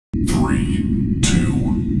3, 2,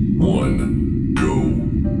 1, go.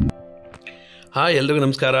 Hi ಎಲ್ರಿಗೂ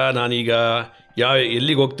ನಮಸ್ಕಾರ. ನಾನೀಗ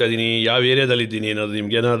ಎಲ್ಲಿಗೆ ಹೋಗ್ತಾ ಇದ್ದೀನಿ, ಯಾವ ಏರಿಯಾದಲ್ಲಿದ್ದೀನಿ ಅನ್ನೋದು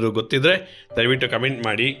ನಿಮ್ಗೇನಾದರೂ ಗೊತ್ತಿದ್ದರೆ ದಯವಿಟ್ಟು ಕಮೆಂಟ್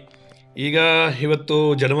ಮಾಡಿ. ಈಗ ಇವತ್ತು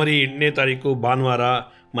ಜನವರಿ 8ನೇ ತಾರೀಕು ಭಾನುವಾರ.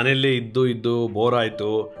 ಮನೆಯಲ್ಲೇ ಇದ್ದು ಬೋರ್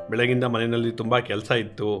ಆಯಿತು. ಬೆಳಗಿಂದ ಮನೆಯಲ್ಲಿ ತುಂಬ ಕೆಲಸ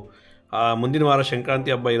ಇತ್ತು. ಮುಂದಿನ ವಾರ ಸಂಕ್ರಾಂತಿ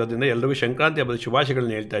ಹಬ್ಬ ಇರೋದ್ರಿಂದ ಎಲ್ರಿಗೂ ಸಂಕ್ರಾಂತಿ ಹಬ್ಬದ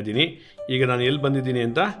ಶುಭಾಶಯಗಳನ್ನ ಹೇಳ್ತಾ ಇದ್ದೀನಿ. ಈಗ ನಾನು ಎಲ್ಲಿ ಬಂದಿದ್ದೀನಿ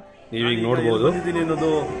ಅಂತ ನೀವೀಗ ನೋಡ್ಬೋದು. ಬಂದಿದ್ದೀನಿ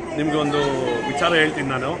ಅನ್ನೋದು ನಿಮಗೆ ಒಂದು ವಿಚಾರ ಹೇಳ್ತೀನಿ.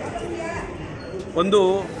 ನಾನು ಒಂದು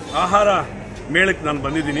ಆಹಾರ ಮೇಳಕ್ಕೆ ನಾನು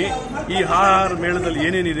ಬಂದಿದ್ದೀನಿ. ಈ ಆಹಾರ ಮೇಳದಲ್ಲಿ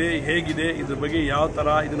ಏನೇನಿದೆ, ಹೇಗಿದೆ, ಇದ್ರ ಬಗ್ಗೆ ಯಾವ ಥರ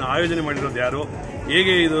ಇದನ್ನು ಆಯೋಜನೆ ಮಾಡಿರೋದು ಯಾರು,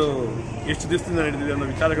 ಹೇಗೆ ಇದು ಎಷ್ಟು ದಿವಸದಿಂದ ನಡೆದಿದೆ ಅನ್ನೋ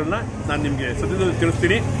ವಿಚಾರಗಳನ್ನ ನಾನು ನಿಮಗೆ ಸದ್ಯದಲ್ಲಿ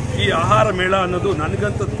ತಿಳಿಸ್ತೀನಿ. ಈ ಆಹಾರ ಮೇಳ ಅನ್ನೋದು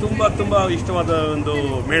ನನಗಂತೂ ತುಂಬ ಇಷ್ಟವಾದ ಒಂದು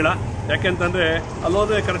ಮೇಳ. ಯಾಕೆಂತಂದರೆ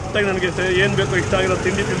ಅಲ್ಲೋದ್ರೆ ಕರೆಕ್ಟಾಗಿ ನನಗೆ ಏನು ಬೇಕೋ ಇಷ್ಟ ಆಗಿರೋ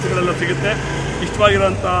ತಿಂಡಿ ತಿನಿಸುಗಳೆಲ್ಲ ಸಿಗುತ್ತೆ.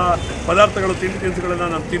 ಇಷ್ಟವಾಗಿರೋಂಥ ಪದಾರ್ಥಗಳು, ತಿಂಡಿ ತಿನಿಸುಗಳನ್ನು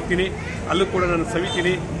ನಾನು ತಿಂತೀನಿ. ಅಲ್ಲೂ ಕೂಡ ನಾನು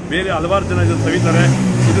ಸವಿತೀನಿ. ಬೇರೆ ಹಲವಾರು ಜನ ಇದನ್ನು ಸವಿತಾರೆ.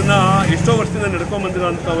 ಇದನ್ನು ಎಷ್ಟೋ ವರ್ಷದಿಂದ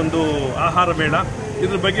ನಡ್ಕೊಂಡ್ಬಂದಿರೋಂಥ ಒಂದು ಆಹಾರ ಮೇಳ.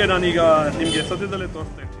 ಇದ್ರ ಬಗ್ಗೆ ನಾನೀಗ ನಿಮಗೆ ಸದ್ಯದಲ್ಲೇ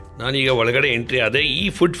ತೋರಿಸ್ತಾ ಇದ್ದೀನಿ. ನಾನೀಗ ಒಳಗಡೆ ಎಂಟ್ರಿ ಆದೆ. ಈ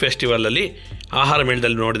ಫುಡ್ ಫೆಸ್ಟಿವಲಲ್ಲಿ ಆಹಾರ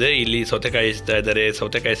ಮೇಳದಲ್ಲಿ ನೋಡಿದೆ. ಇಲ್ಲಿ ಸೌತೆಕಾಯಿ ಹೆಚ್ಚ್ತಾ ಇದ್ದಾರೆ,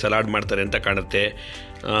 ಸೌತೆಕಾಯಿ ಸಲಾಡ್ ಮಾಡ್ತಾರೆ ಅಂತ ಕಾಣುತ್ತೆ.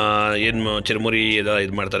 ಏನು ಚಿರುಮುರಿ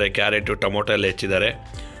ಇದು ಮಾಡ್ತಾರೆ, ಕ್ಯಾರೆಟು, ಟೊಮೊಟೊ ಎಲ್ಲ ಹೆಚ್ಚಿದ್ದಾರೆ.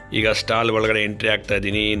 ಈಗ ಸ್ಟಾಲ್ ಒಳಗಡೆ ಎಂಟ್ರಿ ಆಗ್ತಾ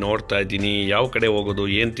ಇದ್ದೀನಿ, ನೋಡ್ತಾ ಇದ್ದೀನಿ ಯಾವ ಕಡೆ ಹೋಗೋದು,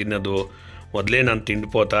 ಏನು ತಿನ್ನೋದು. ಮೊದಲೇ ನಾನು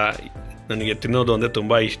ತಿಂಡ್ಪೋತ, ನನಗೆ ತಿನ್ನೋದು ಅಂದರೆ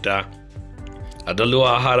ತುಂಬ ಇಷ್ಟ. ಅದರಲ್ಲೂ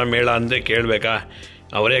ಆಹಾರ ಮೇಳ ಅಂದರೆ ಕೇಳಬೇಕಾ,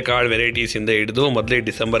 ಅವರೆಕಾಳು ವೆರೈಟೀಸಿಂದ ಹಿಡಿದು ಮೊದಲೇ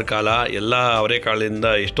ಡಿಸೆಂಬರ್ ಕಾಲ ಎಲ್ಲ ಅವರೆಕಾಳಿಂದ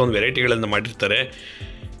ಎಷ್ಟೊಂದು ವೆರೈಟಿಗಳನ್ನು ಮಾಡಿರ್ತಾರೆ.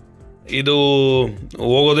 ಇದು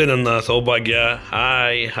ಹೋಗೋದೇ ನನ್ನ ಸೌಭಾಗ್ಯ.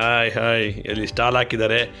 ಹಾಯ್ ಇಲ್ಲಿ ಸ್ಟಾಲ್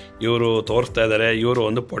ಹಾಕಿದ್ದಾರೆ, ಇವರು ತೋರಿಸ್ತಾ ಇದ್ದಾರೆ. ಇವರು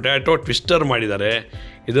ಒಂದು ಪೊಟ್ಯಾಟೊ ಟ್ವಿಸ್ಟರ್ ಮಾಡಿದ್ದಾರೆ.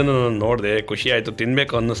 ಇದನ್ನು ನಾನು ನೋಡಿದೆ, ಖುಷಿ ಆಯಿತು,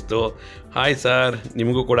 ತಿನ್ನಬೇಕು ಅನ್ನಿಸ್ತು. ಹಾಯ್ ಸರ್,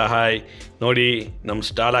 ನಿಮಗೂ ಕೂಡ ಹಾಯ್. ನೋಡಿ, ನಮ್ಮ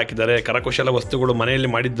ಸ್ಟಾಲ್ ಹಾಕಿದ್ದಾರೆ. ಕರಕುಶಲ ವಸ್ತುಗಳು,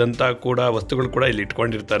 ಮನೆಯಲ್ಲಿ ಮಾಡಿದ್ದಂಥ ಕೂಡ ವಸ್ತುಗಳು ಕೂಡ ಇಲ್ಲಿ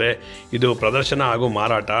ಇಟ್ಕೊಂಡಿರ್ತಾರೆ. ಇದು ಪ್ರದರ್ಶನ ಹಾಗೂ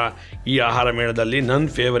ಮಾರಾಟ. ಈ ಆಹಾರ ಮೇಳದಲ್ಲಿ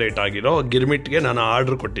ನನ್ನ ಫೇವರೇಟ್ ಆಗಿರೋ ಗಿರ್ಮಿಟ್ಗೆ ನಾನು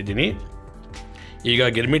ಆರ್ಡ್ರ್ ಕೊಟ್ಟಿದ್ದೀನಿ. ಈಗ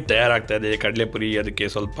ಗಿರ್ಮಿಟ್ ತಯಾರಾಗ್ತಾಯಿದೆ. ಕಡಲೆಪುರಿ, ಅದಕ್ಕೆ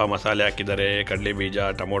ಸ್ವಲ್ಪ ಮಸಾಲೆ ಹಾಕಿದ್ದಾರೆ, ಕಡಲೆ ಬೀಜ,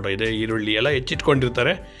 ಟೊಮೊಟೊ ಇದೆ, ಈರುಳ್ಳಿ ಎಲ್ಲ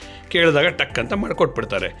ಹೆಚ್ಚಿಟ್ಕೊಂಡಿರ್ತಾರೆ. ಕೇಳಿದಾಗ ಟಕ್ ಅಂತ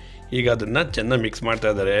ಮಾಡಿಕೊಟ್ಬಿಡ್ತಾರೆ. ಈಗ ಅದನ್ನು ಚೆನ್ನಾಗಿ ಮಿಕ್ಸ್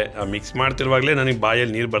ಮಾಡ್ತಾಯಿದ್ದಾರೆ. ಆ ಮಿಕ್ಸ್ ಮಾಡ್ತಿರುವಾಗಲೇ ನನಗೆ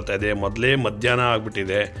ಬಾಯಲ್ಲಿ ನೀರು ಬರ್ತಾಯಿದೆ. ಮೊದಲೇ ಮಧ್ಯಾಹ್ನ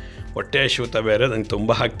ಆಗಿಬಿಟ್ಟಿದೆ, ಹೊಟ್ಟೆ ಹಸಿವುತ ಬೇರೆ ನನಗೆ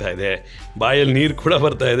ತುಂಬ ಆಗ್ತಾಯಿದೆ, ಬಾಯಲ್ಲಿ ನೀರು ಕೂಡ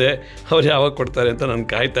ಬರ್ತಾಯಿದೆ. ಅವ್ರು ಯಾವಾಗ ಕೊಡ್ತಾರೆ ಅಂತ ನಾನು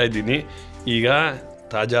ಕಾಯ್ತಾ ಇದ್ದೀನಿ. ಈಗ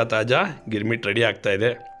ತಾಜಾ ಗಿರ್ಮಿಟ್ ರೆಡಿ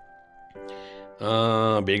ಆಗ್ತಾಯಿದೆ.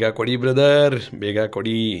 ಬೇಗ ಕೊಡಿ ಬ್ರದರ್, ಬೇಗ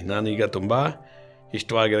ಕೊಡಿ. ನಾನೀಗ ತುಂಬ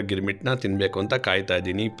ಇಷ್ಟವಾಗಿರೋ ಗಿರ್ಮಿಟ್ನ ತಿನ್ನಬೇಕು ಅಂತ ಕಾಯ್ತಾ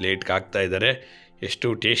ಇದ್ದೀನಿ. ಪ್ಲೇಟ್ಗೆ ಹಾಕ್ತಾಯಿದ್ದಾರೆ. ಎಷ್ಟು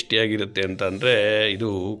ಟೇಸ್ಟಿಯಾಗಿರುತ್ತೆ ಅಂತಂದರೆ ಇದು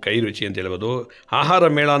ಕೈ ರುಚಿ ಅಂತ ಹೇಳ್ಬೋದು. ಆಹಾರ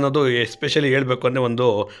ಮೇಳ ಅನ್ನೋದು ಎಸ್ಪೆಷಲಿ ಹೇಳಬೇಕು ಅಂದರೆ ಒಂದು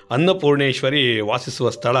ಅನ್ನಪೂರ್ಣೇಶ್ವರಿ ವಾಸಿಸುವ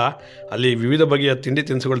ಸ್ಥಳ. ಅಲ್ಲಿ ವಿವಿಧ ಬಗೆಯ ತಿಂಡಿ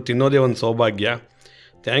ತಿನಿಸುಗಳು ತಿನ್ನೋದೇ ಒಂದು ಸೌಭಾಗ್ಯ.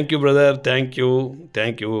 Thank you brother,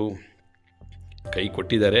 thank you. ಕೈ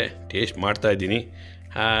ಕೊಟ್ಟಿದ್ದಾರೆ, ಟೇಸ್ಟ್ ಮಾಡ್ತಾಯಿದ್ದೀನಿ.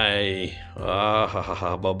 ಹಾಯ್,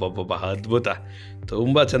 ಅದ್ಭುತ,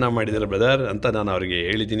 ತುಂಬ ಚೆನ್ನಾಗಿ ಮಾಡಿದ್ದಾರೆ ಬ್ರದರ್ ಅಂತ ನಾನು ಅವ್ರಿಗೆ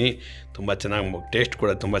ಹೇಳಿದ್ದೀನಿ. ತುಂಬ ಚೆನ್ನಾಗಿ, ಟೇಸ್ಟ್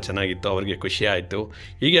ಕೂಡ ತುಂಬ ಚೆನ್ನಾಗಿತ್ತು. ಅವ್ರಿಗೆ ಖುಷಿ ಆಯಿತು.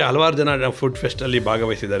 ಹೀಗೆ ಹಲವಾರು ಜನ ಫುಡ್ ಫೆಸ್ಟಲ್ಲಿ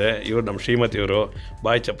ಭಾಗವಹಿಸಿದ್ದಾರೆ. ಇವರು ನಮ್ಮ ಶ್ರೀಮತಿಯವರು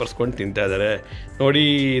ಬಾಯಿ ಚಪ್ಪರ್ಸ್ಕೊಂಡು ತಿಂತಾಯಿದ್ದಾರೆ. ನೋಡಿ,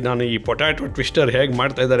 ನಾನು ಈ ಪೊಟ್ಯಾಟೊ ಟ್ವಿಸ್ಟರ್ ಹೇಗೆ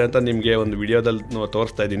ಮಾಡ್ತಾಯಿದ್ದಾರೆ ಅಂತ ನಿಮಗೆ ಒಂದು ವಿಡಿಯೋದಲ್ಲಿ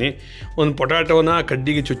ತೋರಿಸ್ತಾ ಇದ್ದೀನಿ. ಒಂದು ಪೊಟ್ಯಾಟೋನ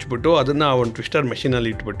ಕಡ್ಡಿಗೆ ಚುಚ್ಚಿಬಿಟ್ಟು ಅದನ್ನು ಒಂದು ಟ್ವಿಸ್ಟರ್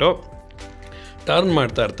ಮೆಷಿನಲ್ಲಿ ಇಟ್ಬಿಟ್ಟು ಟರ್ನ್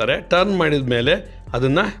ಮಾಡ್ತಾ ಇರ್ತಾರೆ. ಟರ್ನ್ ಮಾಡಿದ ಮೇಲೆ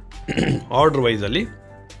ಅದನ್ನು ಆರ್ಡ್ರ್ ವೈಸಲ್ಲಿ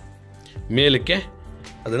ಮೇಲಕ್ಕೆ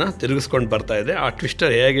ಅದನ್ನು ತಿರುಗಿಸ್ಕೊಂಡು ಬರ್ತಾಯಿದೆ. ಆ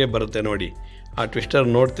ಟ್ವಿಸ್ಟರ್ ಹೇಗೆ ಬರುತ್ತೆ ನೋಡಿ. ಆ ಟ್ವಿಸ್ಟರ್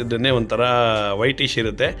ನೋಡ್ತಿದ್ದನ್ನೇ ಒಂಥರ ವೈಟಿಶ್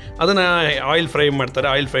ಇರುತ್ತೆ. ಅದನ್ನು ಆಯಿಲ್ ಫ್ರೈ ಮಾಡ್ತಾರೆ.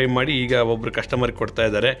 ಆಯಿಲ್ ಫ್ರೈ ಮಾಡಿ ಈಗ ಒಬ್ಬರು ಕಸ್ಟಮರ್ಗೆ ಕೊಡ್ತಾ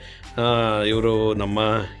ಇದ್ದಾರೆ. ಇವರು ನಮ್ಮ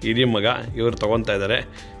ಹಿರಿಯ ಮಗ, ಇವರು ತೊಗೊತಾ ಇದ್ದಾರೆ.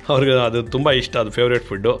 ಅವ್ರಿಗೆ ಅದು ತುಂಬ ಇಷ್ಟ, ಅದು ಫೇವ್ರೇಟ್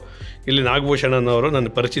ಫುಡ್ಡು. ಇಲ್ಲಿ ನಾಗಭೂಷಣ್ ಅನ್ನೋರು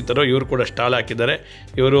ನನ್ನ ಪರಿಚಿತರು, ಇವರು ಕೂಡ ಸ್ಟಾಲ್ ಹಾಕಿದ್ದಾರೆ.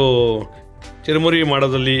 ಇವರು ಚಿರುಮುರಿ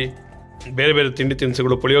ಮಾಡೋದಲ್ಲಿ, ಬೇರೆ ತಿಂಡಿ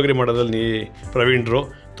ತಿನಿಸುಗಳು, ಪುಳಿಯೋಗರೆ ಮಾಡೋದ್ರಲ್ಲಿ ಪ್ರವೀಣರು.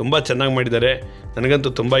 ತುಂಬ ಚೆನ್ನಾಗಿ ಮಾಡಿದ್ದಾರೆ. ನನಗಂತೂ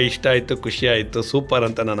ತುಂಬ ಇಷ್ಟ ಆಯಿತು, ಖುಷಿ ಆಯಿತು. ಸೂಪರ್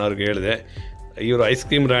ಅಂತ ನಾನು ಅವ್ರಿಗೆ ಹೇಳಿದೆ. ಇವರು ಐಸ್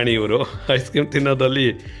ಕ್ರೀಮ್ ರಾಣಿ. ಇವರು ಐಸ್ ಕ್ರೀಮ್ ತಿನ್ನೋದ್ರಲ್ಲಿ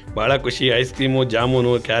ಭಾಳ ಖುಷಿ. Ice cream,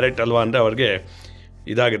 jamun, carrot halwa ಅಂದರೆ ಅವ್ರಿಗೆ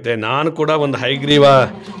ಇದಾಗುತ್ತೆ. ನಾನು ಕೂಡ ಒಂದು ಹೈಗ್ರೀವ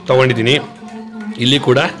ತೊಗೊಂಡಿದ್ದೀನಿ. ಇಲ್ಲಿ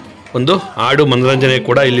ಕೂಡ ಒಂದು ಹಾಡು ಮನೋರಂಜನೆ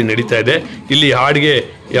ಕೂಡ ಇಲ್ಲಿ ನಡೀತಾ ಇದೆ. ಇಲ್ಲಿ ಹಾಡಿಗೆ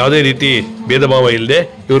ಯಾವುದೇ ರೀತಿ ಭೇದ ಭಾವ ಇಲ್ಲದೆ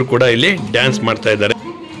ಇವರು ಕೂಡ ಇಲ್ಲಿ ಡ್ಯಾನ್ಸ್ ಮಾಡ್ತಾ ಇದ್ದಾರೆ.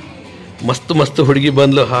 ಮಸ್ತು ಹುಡುಗಿ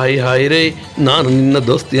ಬಂದ್ಲು, ಹಾಯ್ ರೇ, ನಾನು ನಿನ್ನ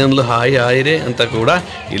ದೋಸ್ತಿ ಅಂದ್ಲು, ಹಾಯ್ ರೇ ಅಂತ ಕೂಡ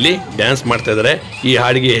ಇಲ್ಲಿ ಡ್ಯಾನ್ಸ್ ಮಾಡ್ತಾಯಿದ್ದಾರೆ. ಈ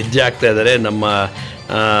ಹಾಡಿಗೆ ಹೆಜ್ಜೆ ಹಾಕ್ತಾಯಿದ್ದಾರೆ ನಮ್ಮ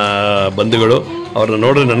ಬಂಧುಗಳು. ಅವ್ರನ್ನ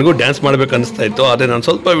ನೋಡಿದ್ರೆ ನನಗೂ ಡ್ಯಾನ್ಸ್ ಮಾಡಬೇಕು ಅನ್ನಿಸ್ತಾ ಇತ್ತು. ಆದರೆ ನಾನು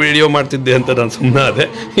ಸ್ವಲ್ಪ ವೀಡಿಯೋ ಮಾಡ್ತಿದ್ದೆ ಅಂತ ನಾನು ಸುಮ್ಮನೆ ಆದೆ.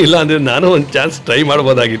 ಇಲ್ಲಾಂದರೆ ನಾನು ಒಂದು ಚಾನ್ಸ್ ಟ್ರೈ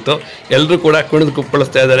ಮಾಡ್ಬೋದಾಗಿತ್ತು. ಎಲ್ಲರೂ ಕೂಡ ಕುಣಿದು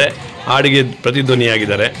ಕುಪ್ಪಳಿಸ್ತಾ ಇದ್ದಾರೆ, ಹಾಡಿಗೆ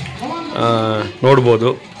ಪ್ರತಿಧ್ವನಿಯಾಗಿದ್ದಾರೆ,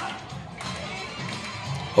 ನೋಡ್ಬೋದು.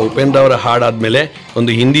 ಉಪೇಂದ್ರ ಅವರ ಹಾಡಾದಮೇಲೆ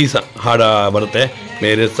ಒಂದು ಹಿಂದಿ ಹಾಡು ಬರುತ್ತೆ,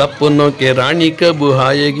 ಮೇರೆ ಸಪ್ಪನೋಕೆ ರಾಣಿ ಕಬು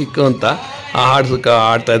ಹಾಯಗಿಕ್ಕು ಅಂತ.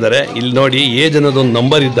 ಆಡ್ತಾ ಇದ್ದಾರೆ. ಇಲ್ಲಿ ನೋಡಿ ಏಜ್ ಅನ್ನೋದೊಂದು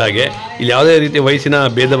ನಂಬರ್ ಇದ್ದಾಗೆ ಇಲ್ಲಿ ಯಾವುದೇ ರೀತಿ ವಯಸ್ಸಿನ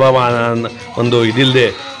ಭೇದ ಭಾವ ಒಂದು ಇದಿಲ್ಲದೆ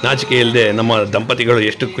ನಾಚಿಕೆ ಇಲ್ಲದೆ ನಮ್ಮ ದಂಪತಿಗಳು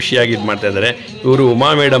ಎಷ್ಟು ಖುಷಿಯಾಗಿ ಇದು ಮಾಡ್ತಾ ಇದ್ದಾರೆ. ಇವರು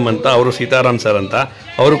ಉಮಾ ಮೇಡಮ್ ಅಂತ, ಅವರು ಸೀತಾರಾಮ್ ಸರ್ ಅಂತ,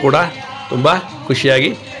 ಅವರು ಕೂಡ ತುಂಬ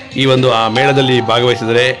ಖುಷಿಯಾಗಿ ಈ ಒಂದು ಆ ಮೇಳದಲ್ಲಿ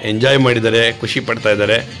ಭಾಗವಹಿಸಿದರೆ, ಎಂಜಾಯ್ ಮಾಡಿದ್ದಾರೆ, ಖುಷಿ ಪಡ್ತಾ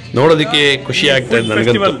ಇದ್ದಾರೆ. ನೋಡೋದಕ್ಕೆ ಖುಷಿ ಆಗ್ತಾ ಇದೆ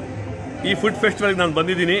ನನಗಂತೂ. ಈ ಫುಡ್ ಫೆಸ್ಟಿವಲ್ಗೆ ನಾನು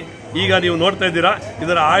ಬಂದಿದ್ದೀನಿ. ಈಗ ನೀವು ನೋಡ್ತಾ ಇದ್ದೀರಾ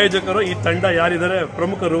ಇದರ ಆಯೋಜಕರು, ಈ ತಂಡ ಯಾರಿದ್ದಾರೆ,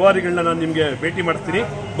 ಪ್ರಮುಖ ರೂವಾರಿಗಳನ್ನ ನಾನು ನಿಮಗೆ ಭೇಟಿ ಮಾಡ್ತೀನಿ.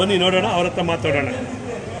 ಬನ್ನಿ ನೋಡೋಣ, ಅವ್ರ ಹತ್ರ ಮಾತಾಡೋಣ.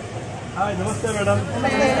 ಹಾಯ್, ನಮಸ್ತೆ ಮೇಡಮ್.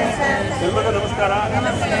 ಎಲ್ರಿಗೂ ನಮಸ್ಕಾರ.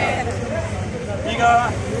 ಈಗ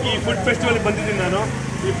ಈ ಫುಡ್ ಫೆಸ್ಟಿವಲ್ಗೆ ಬಂದಿದ್ದೀನಿ ನಾನು.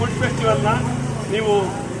 ಈ ಫುಡ್ ಫೆಸ್ಟಿವಲ್ನ ನೀವು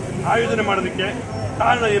ಆಯೋಜನೆ ಮಾಡೋದಕ್ಕೆ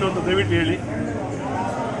ಕಾರಣ ಏನು ಅಂತ ದಯವಿಟ್ಟು ಹೇಳಿ.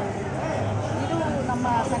 ನಮ್ಮ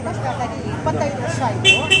ಸಂಘ ಸ್ಟಾರ್ಟ್ ಆಗಿ 25 ವರ್ಷ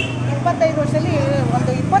ಆಯಿತು. 25 ವರ್ಷದಲ್ಲಿ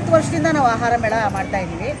ಒಂದು 20 ವರ್ಷದಿಂದ ನಾವು ಆಹಾರ ಮೇಳ ಮಾಡ್ತಾ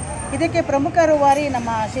ಇದ್ದೀವಿ. ಇದಕ್ಕೆ ಪ್ರಮುಖ ರೂವಾರಿ ನಮ್ಮ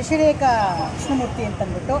ಶಶಿರೇಖಾ ಕೃಷ್ಣಮೂರ್ತಿ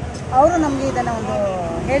ಅಂತಂದ್ಬಿಟ್ಟು ಅವರು ನಮಗೆ ಇದನ್ನು ಒಂದು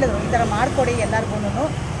ಹೇಳಿದ್ರು, ಈ ಥರ ಮಾಡಿಕೊಡಿ ಎಲ್ಲರಿಗೂ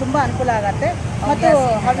ತುಂಬ ಅನುಕೂಲ ಆಗತ್ತೆ. ಮತ್ತು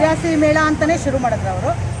ಹವ್ಯಾಸಿ ಮೇಳ ಅಂತಲೇ ಶುರು ಮಾಡಿದ್ರು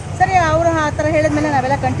ಅವರು. ಸರಿ, ಅವರು ಆ ಥರ ಹೇಳಿದ್ಮೇಲೆ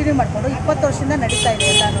ನಾವೆಲ್ಲ ಕಂಟಿನ್ಯೂ ಮಾಡಿಕೊಂಡು 20 ವರ್ಷದಿಂದ ನಡೀತಾ ಇದೆ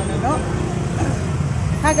ಎಲ್ಲನೂ.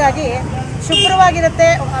 ಹಾಗಾಗಿ ಶುಭ್ರವಾಗಿರುತ್ತೆ.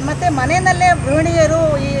 ಮತ್ತು ಮನೆಯಲ್ಲೇ ಗೃಹಿಣಿಯರು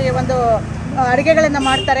ಈ ಒಂದು ಅಡುಗೆಗಳನ್ನು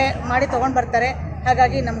ಮಾಡಿ ತೊಗೊಂಡು ಬರ್ತಾರೆ.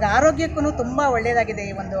 ಹಾಗಾಗಿ ನಮ್ಗೆ ಆರೋಗ್ಯಕ್ಕೂ ತುಂಬ ಒಳ್ಳೆಯದಾಗಿದೆ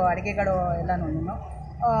ಈ ಒಂದು ಅಡುಗೆಗಳು ಎಲ್ಲನೂ.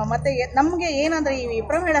 ಮತ್ತು ನಮಗೆ ಏನಂದರೆ ಈ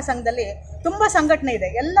ವಿಪ್ರಮೇಳ ಸಂಘದಲ್ಲಿ ತುಂಬ ಸಂಘಟನೆ ಇದೆ.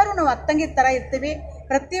 ಎಲ್ಲರೂ ನಾವು ಅತ್ತಂಗಿ ಥರ ಇರ್ತೀವಿ.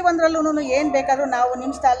 ಪ್ರತಿಯೊಂದರಲ್ಲೂ ಏನು ಬೇಕಾದರೂ ನಾವು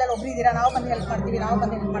ನಿಮ್ಮ ಸ್ಟಾಲಲ್ಲಿ ಒಬ್ಬರು ಇದ್ದೀರಾ, ನಾವು ಬಂದು ಹೆಲ್ಪ್ ಮಾಡ್ತೀವಿ ಅಂತ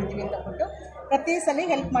ಅಂದ್ಬಿಟ್ಟು ಪ್ರತಿ ಸಲ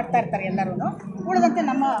ಹೆಲ್ಪ್ ಮಾಡ್ತಾ ಇರ್ತಾರೆ ಎಲ್ಲರೂ. ಉಳಿದಂತೆ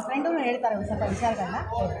ನಮ್ಮ ಫ್ರೆಂಡು ಹೇಳ್ತಾರೆ ಒಂದು ಸ್ವಲ್ಪ ವಿಚಾರಗಳನ್ನ.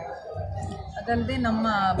 ಅದಲ್ಲದೆ ನಮ್ಮ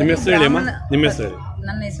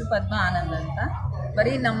ನನ್ನ ಹೆಸರು ಪದ್ಮ ಆನಂದ್ ಅಂತ.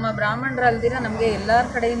 ಬರೀ ನಮ್ಮ ಬ್ರಾಹ್ಮಣರಲ್ದಿರ ನಮಗೆ ಎಲ್ಲರ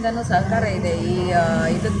ಕಡೆಯಿಂದನೂ ಸಹಕಾರ ಇದೆ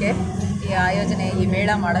ಇದಕ್ಕೆ, ಈ ಆಯೋಜನೆ, ಈ ಮೇಳ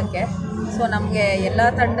ಮಾಡೋಕ್ಕೆ. ಸೊ ನಮಗೆ ಎಲ್ಲ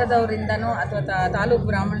ತಂಡದವರಿಂದನೂ ಅಥವಾ ತಾಲೂಕು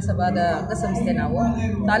ಬ್ರಾಹ್ಮಣ ಸಭಾದ ಅಂಗಸಂಸ್ಥೆ ನಾವು,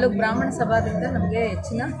 ತಾಲೂಕು ಬ್ರಾಹ್ಮಣ ಸಭಾದಿಂದ ನಮಗೆ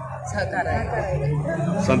ಹೆಚ್ಚಿನ ಸಹಕಾರ ಇದೆ.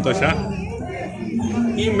 ಸಂತೋಷ.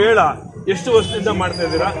 ಈ ಮೇಳ ಎಷ್ಟು ವರ್ಷದಿಂದ ಮಾಡ್ತಾ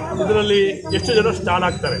ಇದ್ದೀರಾ? ಇದರಲ್ಲಿ ಎಷ್ಟು ಜನ ಸ್ಟಾಲ್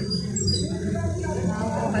ಆಗ್ತಾರೆ?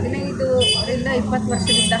 15ರಿಂದ 20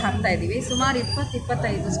 ವರ್ಷದಿಂದ ಹಾಕ್ತಾ ಇದ್ದೀವಿ. ಸುಮಾರು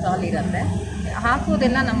 20-25 ಸ್ಟಾಲ್ ಇರುತ್ತೆ.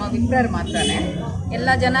 ಹಾಕೋದೆಲ್ಲ ನಮ್ಮ ವಿಪ್ರರು ಮಾತ್ರನೇ. ಎಲ್ಲ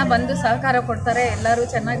ಜನ ಬಂದು ಸಹಕಾರ ಕೊಡ್ತಾರೆ, ಎಲ್ಲರೂ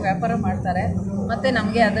ಚೆನ್ನಾಗಿ ವ್ಯಾಪಾರ ಮಾಡ್ತಾರೆ. ಮತ್ತು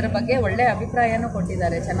ನಮಗೆ ಅದರ ಬಗ್ಗೆ ಒಳ್ಳೆಯ ಅಭಿಪ್ರಾಯನೂ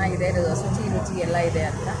ಕೊಟ್ಟಿದ್ದಾರೆ, ಚೆನ್ನಾಗಿದೆ, ರುಚಿ ಎಲ್ಲ ಇದೆ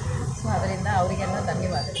ಅಂತ. ಸೊ ಅದರಿಂದ ಅವರಿಗೆಲ್ಲ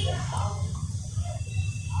ಧನ್ಯವಾದಗಳು.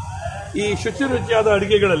 ಈ ಶುಚಿರುಚಿಯಾದ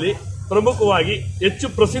ಅಡುಗೆಗಳಲ್ಲಿ ಪ್ರಮುಖವಾಗಿ ಹೆಚ್ಚು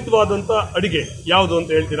ಪ್ರಸಿದ್ಧವಾದಂಥ ಅಡುಗೆ ಯಾವುದು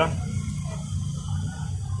ಅಂತ ಹೇಳ್ತೀರಾ?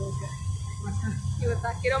 ಇವತ್ತು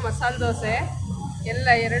ಹಾಕಿರೋ ಮಸಾಲೆ ದೋಸೆ ಎಲ್ಲ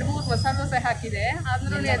 2-3 ಮಸಾಲೆ ದೋಸೆ ಹಾಕಿದೆ,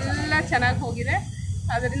 ಆದ್ರೂ ಎಲ್ಲ ಚೆನ್ನಾಗಿ ಹೋಗಿದೆ.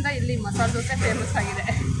 ಅದರಿಂದ ಇಲ್ಲಿ ಮಸಾಲೆ ದೋಸೆ ಫೇಮಸ್ ಆಗಿದೆ.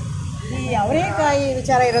 ಈ ಅವರೆಕಾಯಿ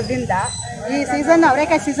ವಿಚಾರ ಇರೋದ್ರಿಂದ, ಈ ಸೀಸನ್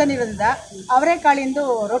ಅವರೆಕಾಯಿ ಸೀಸನ್ ಇರೋದ್ರಿಂದ ಅವರೆಕಾಳಿಂದು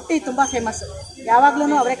ರೊಟ್ಟಿ ತುಂಬ ಫೇಮಸ್ಸು. ಯಾವಾಗಲೂ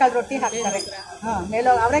ಅವರೆಕಾಳು ರೊಟ್ಟಿ ಹಾಕ್ತಾರೆ.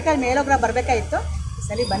 ಅವರೆಕಾಯಿ ಮೇಲೋಗ್ರ ಬರಬೇಕಾಗಿತ್ತು, ಈ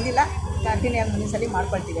ಸಲ ಬಂದಿಲ್ಲ. ಕಂಟಿನ್ಯೂ ಆಗಿ ಮುಂದಿನ ಸಲ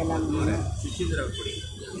ಮಾಡ್ಕೊಳ್ತೀವಿ ಎಲ್ಲ.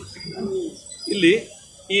 ಇಲ್ಲಿ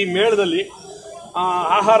ಈ ಮೇಳದಲ್ಲಿ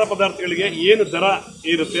ಆಹಾರ ಪದಾರ್ಥಗಳಿಗೆ ಏನು ದರ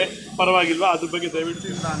ಇರುತ್ತೆ, ಪರವಾಗಿಲ್ವಾ? ಅದ್ರ ಬಗ್ಗೆ ದಯವಿಟ್ಟು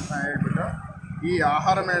ಅಂತ ಹೇಳ್ಬಿಟ್ಟು ಈ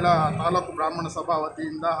ಆಹಾರ ಮೇಳ ತಾಲೂಕು ಬ್ರಾಹ್ಮಣ ಸಭಾ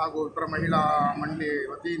ವತಿಯಿಂದ ಹಾಗೂ ವಿಪ್ರ ಮಹಿಳಾ ಮಂಡಳಿ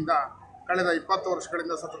ವತಿಯಿಂದ ಕಳೆದ 20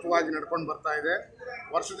 ವರ್ಷಗಳಿಂದ ಸತತವಾಗಿ ನಡ್ಕೊಂಡು ಬರ್ತಾ ಇದೆ.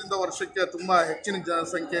 ವರ್ಷದಿಂದ ವರ್ಷಕ್ಕೆ ತುಂಬ ಹೆಚ್ಚಿನ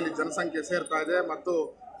ಜನಸಂಖ್ಯೆ ಸೇರ್ತಾ ಇದೆ ಮತ್ತು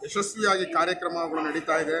ಯಶಸ್ವಿಯಾಗಿ ಕಾರ್ಯಕ್ರಮಗಳು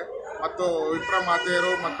ನಡೀತಾ ಇದೆ. ಮತ್ತು ವಿಪ್ರ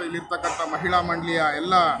ಮಾತೆಯರು ಮತ್ತು ಇಲ್ಲಿರ್ತಕ್ಕಂಥ ಮಹಿಳಾ ಮಂಡಳಿಯ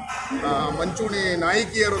ಎಲ್ಲ ಮಂಚೂಣಿ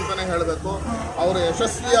ನಾಯಕಿಯರು ಅಂತಲೇ ಹೇಳಬೇಕು, ಅವರು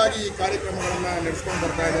ಯಶಸ್ವಿಯಾಗಿ ಈ ಕಾರ್ಯಕ್ರಮಗಳನ್ನು ನಡೆಸ್ಕೊಂಡು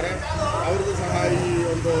ಬರ್ತಾ ಇದ್ದಾರೆ. ಅವ್ರಿಗೂ ಸಹ ಈ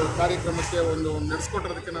ಒಂದು ಕಾರ್ಯಕ್ರಮಕ್ಕೆ ಒಂದು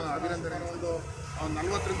ನಡೆಸ್ಕೊಟ್ಟಿರೋದಕ್ಕೆ ನಾನು ಅಭಿನಂದನೆ. ಒಂದು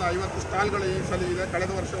 40ರಿಂದ 50 ಸ್ಟಾಲ್ಗಳು ಈ ಸಲ ಇದೆ.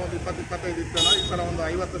 ಕಳೆದ ವರ್ಷ ಒಂದು 20-25 ಇತ್ತಲ್ಲ, ಈ ಸಲ ಒಂದು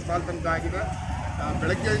 50 ಸ್ಟಾಲ್ ತನಕ ಆಗಿದೆ.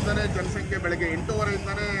 ಬೆಳಗ್ಗೆಯಿಂದಲೇ ಜನಸಂಖ್ಯೆ ಬೆಳಗ್ಗೆ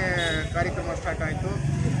 8:30ಯಿಂದಲೇ ಕಾರ್ಯಕ್ರಮ ಸ್ಟಾರ್ಟ್ ಆಯಿತು.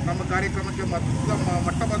 ನಮ್ಮ ಕಾರ್ಯಕ್ರಮಕ್ಕೆ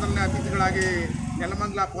ಮೊಟ್ಟ ಮೊದಲನೇ ಅತಿಥಿಗಳಾಗಿ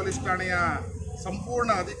ನೆಲಮಂಗಲ ಪೊಲೀಸ್ ಠಾಣೆಯ ಸಂಪೂರ್ಣ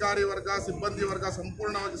ಅಧಿಕಾರಿ ವರ್ಗ, ಸಿಬ್ಬಂದಿ ವರ್ಗ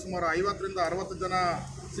ಸಂಪೂರ್ಣವಾಗಿ ಸುಮಾರು 50ರಿಂದ 60 ಜನ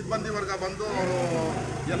ಸಿಬ್ಬಂದಿ ವರ್ಗ ಬಂದು ಅವರು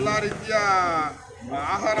ಎಲ್ಲ ರೀತಿಯ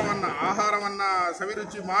ಆಹಾರವನ್ನು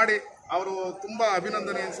ಸವಿರುಚಿ ಮಾಡಿ ಅವರು ತುಂಬ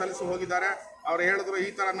ಅಭಿನಂದನೆಯನ್ನು ಸಲ್ಲಿಸಿ ಹೋಗಿದ್ದಾರೆ. ಅವರು ಹೇಳಿದ್ರು,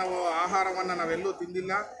 ಈ ಥರ ನಾವು ಆಹಾರವನ್ನು ನಾವೆಲ್ಲೂ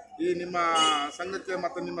ತಿಂದಿಲ್ಲ, ಈ ನಿಮ್ಮ ಸಂಘಕ್ಕೆ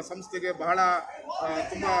ಮತ್ತು ನಿಮ್ಮ ಸಂಸ್ಥೆಗೆ ಬಹಳ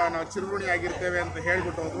ತುಂಬ ನಾವು ಚಿರಋಣಿಯಾಗಿರ್ತೇವೆ ಅಂತ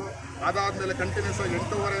ಹೇಳಿಬಿಟ್ಟು ಹೋದರು. ಅದಾದಮೇಲೆ ಕಂಟಿನ್ಯೂಸ್ ಆಗಿ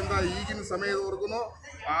 8:30ಯಿಂದ ಈಗಿನ ಸಮಯದವರೆಗೂ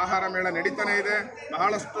ಆಹಾರ ಮೇಳ ನಡೀತಾನೆ ಇದೆ.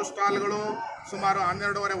 ಬಹಳಷ್ಟು ಸ್ಟಾಲ್ಗಳು ಸುಮಾರು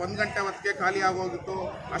 12:30-1 ಗಂಟೆ ಹೊತ್ತಿಗೆ ಖಾಲಿ ಆಗೋಗಿತ್ತು.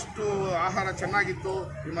 ಅಷ್ಟು ಆಹಾರ ಚೆನ್ನಾಗಿತ್ತು.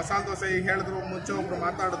 ಈ ಮಸಾಲೆ ದೋಸೆ ಈಗ ಹೇಳಿದ್ರು, ಮುಂಚೆ ಒಬ್ಬರು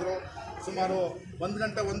ಮಾತಾಡಿದ್ರು, ಸುಮಾರು 1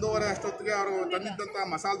 ಗಂಟೆ 1:30 ಅಷ್ಟೊತ್ತಿಗೆ ಅವರು ತಂದಿದ್ದಂಥ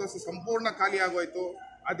ಮಸಾಲೆ ದೋಸೆ ಸಂಪೂರ್ಣ ಖಾಲಿ ಆಗೋಯಿತು.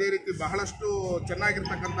 ಅದೇ ರೀತಿ ಬಹಳಷ್ಟು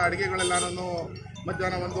ಚೆನ್ನಾಗಿರ್ತಕ್ಕಂಥ ಅಡುಗೆಗಳೆಲ್ಲನೂ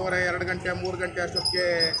ಮಧ್ಯಾಹ್ನ 1:30, 2 ಗಂಟೆ, 3 ಗಂಟೆ ಅಷ್ಟೊತ್ತಿಗೆ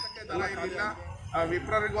ಇರಲಿಲ್ಲ.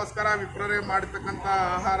 ವಿಪ್ರರಿಗೋಸ್ಕರ ವಿಪ್ರರೇ ಮಾಡಿರ್ತಕ್ಕಂಥ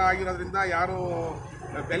ಆಹಾರ ಆಗಿರೋದ್ರಿಂದ ಯಾರು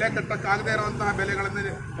ಬೆಲೆ ಕಟ್ಟಕ್ಕಾಗದೇ ಇರುವಂತಹ ಬೆಲೆಗಳನ್ನು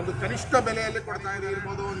ಒಂದು ಕನಿಷ್ಠ ಬೆಲೆಯಲ್ಲಿ ಕೊಡ್ತಾ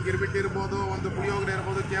ಇರ್ಬೋದು. ಒಂದು ಗಿರ್ಬಿಟ್ಟು ಇರ್ಬೋದು, ಒಂದು ಪುಳಿಯೋಗರೆ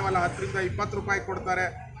ಇರ್ಬೋದು, ಕೇವಲ 10 ರಿಂದ 20 ರೂಪಾಯಿ ಕೊಡ್ತಾರೆ.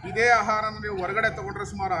 ಇದೇ ಆಹಾರನ ನೀವು ಹೊರಗಡೆ ತೊಗೊಂಡ್ರೆ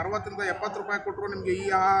ಸುಮಾರು 60 ರಿಂದ 70 ರೂಪಾಯಿ ಕೊಟ್ಟರು ನಿಮಗೆ ಈ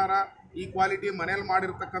ಆಹಾರ, ಈ ಕ್ವಾಲಿಟಿ ಮನೇಲಿ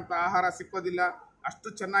ಮಾಡಿರ್ತಕ್ಕಂಥ ಆಹಾರ ಸಿಕ್ಕೋದಿಲ್ಲ. ಅಷ್ಟು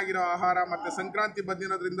ಚೆನ್ನಾಗಿರೋ ಆಹಾರ. ಮತ್ತು ಸಂಕ್ರಾಂತಿ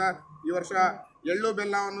ಬಂದಿರೋದ್ರಿಂದ ಈ ವರ್ಷ ಎಳ್ಳು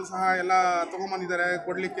ಬೆಲ್ಲವನ್ನು ಸಹ ಎಲ್ಲ ತೊಗೊಂಬಂದಿದ್ದಾರೆ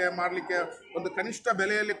ಕೊಡಲಿಕ್ಕೆ, ಮಾಡಲಿಕ್ಕೆ. ಒಂದು ಕನಿಷ್ಠ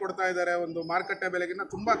ಬೆಲೆಯಲ್ಲಿ ಕೊಡ್ತಾ ಇದ್ದಾರೆ. ಒಂದು ಮಾರುಕಟ್ಟೆ ಬೆಲೆಗಿಂತ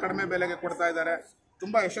ತುಂಬ ಕಡಿಮೆ ಬೆಲೆಗೆ ಕೊಡ್ತಾ ಇದ್ದಾರೆ.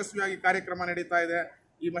 ತುಂಬ ಯಶಸ್ವಿಯಾಗಿ ಕಾರ್ಯಕ್ರಮ ನಡೀತಾ ಇದೆ.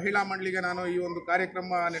 ಈ ಮಹಿಳಾ ಮಂಡಳಿಗೆ ನಾನು ಈ ಒಂದು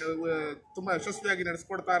ಕಾರ್ಯಕ್ರಮ ತುಂಬ ಯಶಸ್ವಿಯಾಗಿ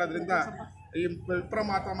ನಡೆಸ್ಕೊಡ್ತಾ ಇರೋದ್ರಿಂದ ಈ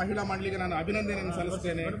ವಿಪ್ರಮಾತಾ ಮಹಿಳಾ ಮಂಡಳಿಗೆ ನಾನು ಅಭಿನಂದನೆಯನ್ನು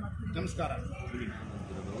ಸಲ್ಲಿಸ್ತೇನೆ. ನಮಸ್ಕಾರ.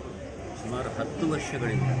 ಸುಮಾರು 10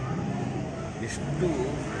 ವರ್ಷಗಳಿಂದ ಎಷ್ಟು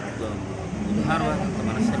ಉದಾರವಾದಂಥ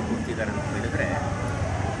ಮನಸ್ಸನ್ನು ಕೊಡ್ತಿದ್ದಾರೆ ಅಂತ ಹೇಳಿದರೆ,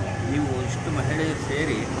 ನೀವು ಇಷ್ಟು ಮಹಿಳೆಯರು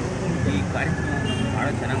ಸೇರಿ ಈ ಕಾರ್ಯಕ್ರಮವನ್ನು ಭಾಳ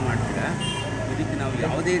ಚೆನ್ನಾಗಿ ಮಾಡ್ತೀರಾ. ಇದಕ್ಕೆ ನಾವು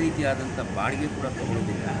ಯಾವುದೇ ರೀತಿಯಾದಂಥ ಬಾಡಿಗೆ ಕೂಡ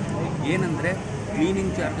ತಗೊಳ್ಳೋದಿಲ್ಲ. ಏನಂದರೆ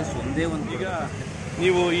ಕ್ಲೀನಿಂಗ್ ಚಾರ್ಜಸ್ ಒಂದೇ ಒಂದು. ಈಗ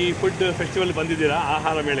ನೀವು ಈ ಫುಡ್ ಫೆಸ್ಟಿವಲ್ ಬಂದಿದ್ದೀರಾ,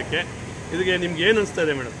 ಆಹಾರ ಮೇಳಕ್ಕೆ, ಇದಕ್ಕೆ ನಿಮ್ಗೆ ಏನು ಅನಿಸ್ತಾ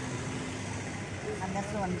ಇದೆ ಮೇಡಮ್? ನನ್ನ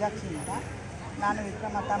ಹೆಸರು ವಂಜಾಕ್ಷಿ ಅಂತ. ನಾನು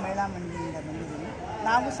ವಿಪ್ರಮಾತಾ ಮಹಿಳಾ ಮಂಡಳಿಯಿಂದ ಬಂದಿದ್ದೀನಿ.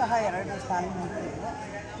 ನಾವು ಸಹ 2 ಸ್ಟಾಲ್ ನಿಂತಿದ್ವು.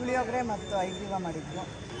 ಪುಳಿಯೋಗರೆ ಮತ್ತು ಐಗ್ರೀವ ಮಾಡಿದ್ವು.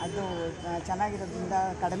 ಅದು ಚೆನ್ನಾಗಿರೋದ್ರಿಂದ,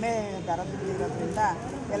 ಕಡಿಮೆ ದರದಲ್ಲಿರೋದ್ರಿಂದ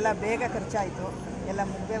ಎಲ್ಲ ಬೇಗ ಖರ್ಚಾಯಿತು, ಎಲ್ಲ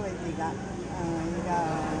ಮುಗ್ದೇ ಹೋಯ್ತು. ಈಗ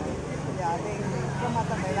ಅದೇ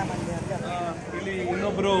ವಿಪ್ರಮಾತಾ ಮಹಿಳಾ ಮಂಡಳಿಯಲ್ಲಿ ಇಲ್ಲಿ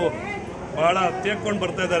ಇನ್ನೊಬ್ಬರು ಭಾಳ ತೇಗ್ಕೊಂಡು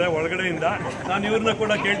ಬರ್ತಾ ಇದ್ದಾರೆ ಒಳಗಡೆಯಿಂದ. ನಾನು ಇವ್ರನ್ನ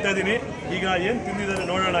ಕೂಡ ಕೇಳ್ತಾ ಇದ್ದೀನಿ. ಈಗ ಏನು ತಿಂದಿದ್ದಾರೆ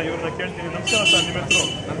ನೋಡೋಣ, ಇವ್ರನ್ನ ಕೇಳ್ತೀನಿ. ನಮಸ್ಕಾರ ಸರ್, ನಿಮ್ಮ ಹೆಸರು?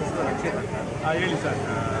 ಹೇಳಿ ಸರ್.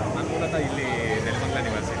 ನಾನು ಮೂಲತಃ ಇಲ್ಲಿ ನೆಲಮಂಗಲ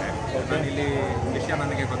ನಿವಾಸಿದೆ. ನಾನು ಇಲ್ಲಿ ವಿಷಯ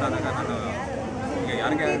ನನಗೆ ಗೊತ್ತಾದಾಗ ನಾನು ಈಗ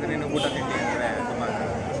ಯಾರಿಗೆ ಆದರೆ ಊಟ ತಿಂಡಿ ಅಂದರೆ ತುಂಬ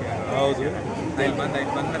ಖುಷಿ ಆಗುತ್ತೆ. ಹೌದು. ಇಲ್ಲಿ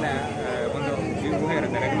ಬಂದಮೇಲೆ ಒಂದು ಊಹೆ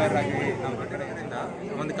ಇರುತ್ತೆ. ರೆಗ್ಯುಲರ್ ಆಗಿ ನಾವು ಕಟ್ಟಡದಿಂದ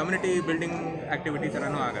ಒಂದು ಕಮ್ಯುನಿಟಿ ಬಿಲ್ಡಿಂಗ್ ಆ್ಯಕ್ಟಿವಿಟಿ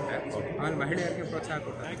ಥರನೂ ಆಗುತ್ತೆ. ಆಮೇಲೆ ಮಹಿಳೆಯರಿಗೆ ಪ್ರೋತ್ಸಾಹ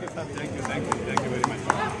ಕೊಡ್ತಾರೆ. Thank you very much.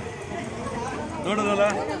 ನೋಡೋದಲ್ಲ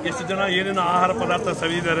ಎಷ್ಟು ಜನ ಏನೇನು ಆಹಾರ ಪದಾರ್ಥ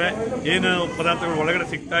ಸವಿದಿದ್ದಾರೆ, ಏನು ಪದಾರ್ಥಗಳು ಒಳಗಡೆ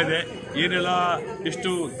ಸಿಗ್ತಾ ಇದೆ, ಏನೆಲ್ಲ ಎಷ್ಟು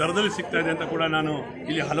ದರದಲ್ಲಿ ಸಿಗ್ತಾ ಇದೆ ಅಂತ ಕೂಡ ನಾನು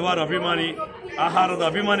ಇಲ್ಲಿ ಹಲವಾರು ಆಹಾರದ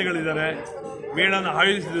ಅಭಿಮಾನಿಗಳಿದ್ದಾರೆ, ಮೇಳನ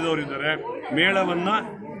ಆಯೋಜಿಸಿದವರಿದ್ದಾರೆ. ಮೇಳವನ್ನು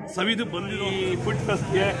ಸವಿದು ಬಂದಿರೋ ಈ ಫುಡ್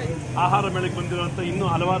ಫೆಸ್ಟ್ಗೆ, ಆಹಾರ ಮೇಳಕ್ಕೆ ಬಂದಿರುವಂಥ ಇನ್ನೂ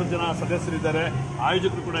ಹಲವಾರು ಜನ ಸದಸ್ಯರಿದ್ದಾರೆ,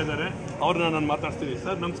 ಆಯೋಜಕರು ಕೂಡ ಇದ್ದಾರೆ. ಅವ್ರನ್ನ ನಾನು ಮಾತಾಡ್ತೀನಿ.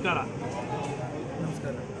 ಸರ್ ನಮಸ್ಕಾರ.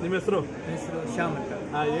 ನಮಸ್ಕಾರ. ನಿಮ್ಮ ಹೆಸರು? ಶ್ಯಾಮ್ ಅಂತ.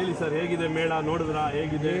 ಹೇಳಿ ಸರ್, ಹೇಗಿದೆ ಮೇಳ? ನೋಡಿದ್ರಾ?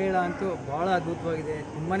 ಹೇಗಿದೆ ಮೇಳ? ಅಂತೂ ಭಾಳ ಅದ್ಭುತವಾಗಿದೆ,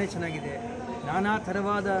 ತುಂಬಾ ಚೆನ್ನಾಗಿದೆ. ನಾನಾ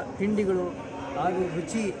ಥರವಾದ ತಿಂಡಿಗಳು ಹಾಗೂ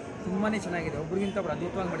ರುಚಿ ತುಂಬಾ ಚೆನ್ನಾಗಿದೆ. ಒಬ್ರಿಗಿಂತ ಒಬ್ರು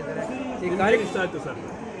ಅದ್ಭುತವಾಗಿ ಮಾಡಿದ್ದಾರೆ. ಈ ಕಾರ್ಯ ಇಷ್ಟ ಆಯಿತು ಸರ್?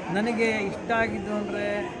 ನನಗೆ ಇಷ್ಟ ಆಗಿದ್ದು ಅಂದರೆ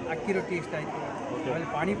ಅಕ್ಕಿ ರೊಟ್ಟಿ ಇಷ್ಟ ಆಯಿತು, ಆಮೇಲೆ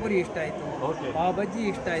ಪಾನಿಪುರಿ ಇಷ್ಟ ಆಯಿತು, ಪಾವ್ ಬಜ್ಜಿ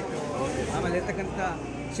ಇಷ್ಟ ಆಯಿತು, ಆಮೇಲೆ ಇರ್ತಕ್ಕಂಥ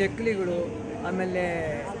ಚಕ್ಲಿಗಳು, ಆಮೇಲೆ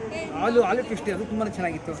ಆಲೂ ಟ್ವಿಸ್ಟ್, ಅದು ತುಂಬಾ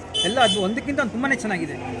ಚೆನ್ನಾಗಿತ್ತು. ಎಲ್ಲ ಅದು ಒಂದಕ್ಕಿಂತ ಒಂದು ತುಂಬಾ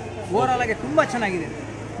ಚೆನ್ನಾಗಿದೆ. ಓವರಾಲ್ ಆಗಿ ತುಂಬ ಚೆನ್ನಾಗಿದೆ.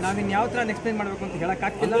 ನಾವಿನ್ನು ಯಾವ ಥರ ಎಕ್ಸ್ಪ್ಲೈನ್ ಮಾಡಬೇಕು ಅಂತ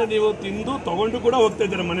ಹೇಳೋಕ್ಕಾಗ್ತಿಲ್ಲ. ನೀವು ತಿಂದು ತಗೊಂಡು ಕೂಡ ಹೋಗ್ತಾ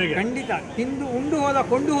ಇದ್ದಾರೆ ಮನೆಗೆ? ಖಂಡಿತ. ತಿಂದು ಉಂಡು ಹೋದ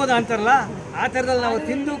ಕೊಂಡು ಹೋದ ಅಂತಾರಲ್ಲ, ಆ ಥರದಲ್ಲಿ ನಾವು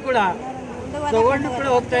ತಿಂದು ಕೂಡ ತಗೊಂಡು ಕೂಡ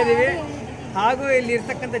ಹೋಗ್ತಾ ಇದ್ದೀವಿ. ಹಾಗೂ ಇಲ್ಲಿ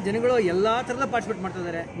ಇರ್ತಕ್ಕಂಥ ಜನಗಳು ಎಲ್ಲ ಥರದ ಪಾರ್ಟಿಸಿಪೇಟ್ ಮಾಡ್ತಾ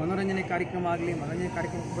ಇದ್ದಾರೆ. ಮನೋರಂಜನೆ ಕಾರ್ಯಕ್ರಮ ಆಗಲಿ, ಮನೋರಂಜನೆ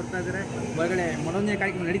ಕಾರ್ಯಕ್ರಮ ಬರ್ತಾ ಇದ್ದಾರೆ. ಹೊರಗಡೆ ಮನೋರಂಜನೆ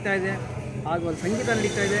ಕಾರ್ಯಕ್ರಮ ನಡೀತಾ ಇದೆ, ಹಾಗೂ ಅಲ್ಲಿ ಸಂಗೀತ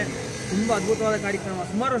ನಡೀತಾ ಇದೆ. ತುಂಬ ಅದ್ಭುತವಾದ ಕಾರ್ಯಕ್ರಮ.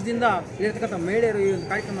 ಸುಮಾರು ವರ್ಷದಿಂದ ಇರತಕ್ಕಂಥ ಮಹಿಳೆಯರು ಈ ಒಂದು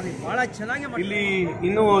ಕಾರ್ಯಕ್ರಮದಲ್ಲಿ ಭಾಳ ಚೆನ್ನಾಗಿ ಇಲ್ಲಿ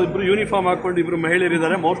ಇನ್ನೂ ಇಬ್ಬರು ಯೂನಿಫಾರ್ಮ್ ಹಾಕೊಂಡು ಇಬ್ಬರು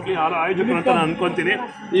ಮಹಿಳೆಯರಿದ್ದಾರೆ. ಮೋಸ್ಟ್ಲಿ ಆಯೋಜಕರು ಅಂತ ನಾನು ಅನ್ಕೊಂತೀನಿ.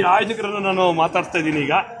 ಈ ಆಯೋಜಕರನ್ನು ನಾನು ಮಾತಾಡ್ತಾ ಇದ್ದೀನಿ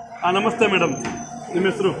ಈಗ. ನಮಸ್ತೆ ಮೇಡಮ್, ನಿಮ್ಮ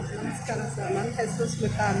ಹೆಸರು? ನಮಸ್ಕಾರ ಸರ್, ನನ್ನ ಹೆಸರು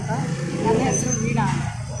ಸ್ಮಿತಾ ಅಂತ. ನನ್ನ ಹೆಸರು ವೀಣಾ.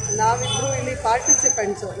 ನಾವಿಬ್ಬರು ಇಲ್ಲಿ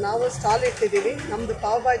ಪಾರ್ಟಿಸಿಪೆಂಟ್ಸು. ನಾವು ಸ್ಟಾಲ್ ಇಟ್ಟಿದ್ದೀವಿ. ನಮ್ಮದು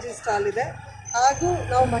ಪಾವ್ ಭಾಜಿ ಸ್ಟಾಲ್ ಇದೆ. ಹಾಗೂ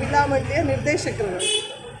ನಾವು ಮಹಿಳಾ ಮಂಡಳಿಯ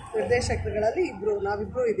ನಿರ್ದೇಶಕರುಗಳಲ್ಲಿ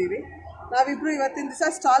ನಾವಿಬ್ಬರು ಇದ್ದೀವಿ. ನಾವಿಬ್ಬರು ಇವತ್ತಿನ ದಿವಸ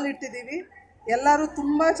ಸ್ಟಾಲ್ ಇಟ್ಟಿದ್ದೀವಿ. ಎಲ್ಲರೂ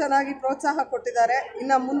ತುಂಬ ಚೆನ್ನಾಗಿ ಪ್ರೋತ್ಸಾಹ ಕೊಟ್ಟಿದ್ದಾರೆ.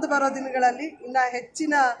 ಇನ್ನು ಮುಂದೆ ಬರೋ ದಿನಗಳಲ್ಲಿ ಇನ್ನು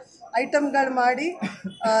ಹೆಚ್ಚಿನ ಐಟಮ್ಗಳು ಮಾಡಿ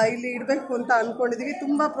ಇಲ್ಲಿ ಇಡಬೇಕು ಅಂತ ಅಂದ್ಕೊಂಡಿದ್ದೀವಿ.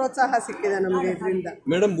 ತುಂಬ ಪ್ರೋತ್ಸಾಹ ಸಿಕ್ಕಿದೆ ನಮಗೆ ಇದರಿಂದ.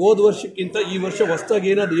 ಮೇಡಮ್, ಹೋದ ವರ್ಷಕ್ಕಿಂತ ಈ ವರ್ಷ ಹೊಸದಾಗಿ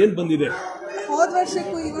ಏನು ಬಂದಿದೆ? ಹೋದ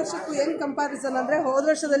ವರ್ಷಕ್ಕೂ ಈ ವರ್ಷಕ್ಕೂ ಏನು ಕಂಪ್ಯಾರಿಸನ್ ಅಂದರೆ, ಹೋದ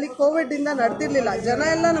ವರ್ಷದಲ್ಲಿ ಕೋವಿಡಿಂದ ನಡೆದಿರಲಿಲ್ಲ. ಜನ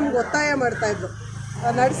ಎಲ್ಲ ನಮ್ಗೆ ಒತ್ತಾಯ ಮಾಡ್ತಾಯಿದ್ರು,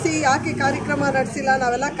 ನಡೆಸಿ, ಯಾಕೆ ಕಾರ್ಯಕ್ರಮ ನಡೆಸಿಲ್ಲ,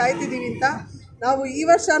 ನಾವೆಲ್ಲ ಕಾಯ್ತಿದ್ದೀವಿ ಅಂತ. ನಾವು ಈ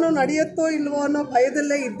ವರ್ಷವೂ ನಡೆಯುತ್ತೋ ಇಲ್ವೋ ಅನ್ನೋ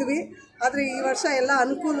ಭಯದಲ್ಲೇ ಇದ್ವಿ. ಆದರೆ ಈ ವರ್ಷ ಎಲ್ಲ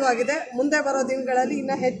ಅನುಕೂಲವಾಗಿದೆ. ಮುಂದೆ ಬರೋ ದಿನಗಳಲ್ಲಿ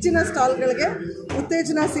ಇನ್ನು ಹೆಚ್ಚಿನ ಸ್ಟಾಲ್ಗಳಿಗೆ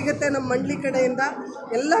ಉತ್ತೇಜನ ಸಿಗುತ್ತೆ. ನಮ್ಮ ಮಂಡಳಿ ಕಡೆಯಿಂದ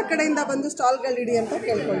ಎಲ್ಲ ಕಡೆಯಿಂದ ಬಂದು ಸ್ಟಾಲ್ಗಳು ಇಡಿ ಅಂತ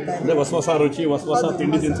ಕೇಳ್ಕೊಳ್ತಾ ಇದ್ದೀವಿ. ಹೊಸ ರುಚಿ, ಹೊಸ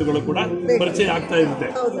ತಿಂಡಿ ತಿನಿಸುಗಳು ಕೂಡ ಪರಿಚಯ ಆಗ್ತಾ ಇರುತ್ತೆ.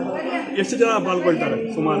 ಹೌದು. ಎಷ್ಟು ಜನ ಪಾಲ್ಗೊಳ್ತಾರೆ?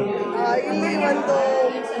 ಸುಮಾರು ಇಲ್ಲಿ ಒಂದು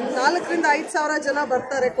 4 ರಿಂದ 5 ಸಾವಿರ ಜನ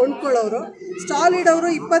ಬರ್ತಾರೆ ಕೊಂಡ್ಕೊಳ್ಳೋರು. ಸ್ಟಾಲ್ ಇಡೋರು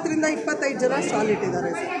 20 ರಿಂದ 25 ಜನ ಸ್ಟಾಲ್ ಇಟ್ಟಿದ್ದಾರೆ.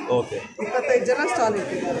 ಓಕೆ, 25 ಜನ ಸ್ಟಾಲ್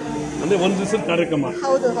ಇಟ್ಟಿದ್ದಾರೆ. ಅಂದರೆ ಒಂದು ದಿವಸದ ಕಾರ್ಯಕ್ರಮ.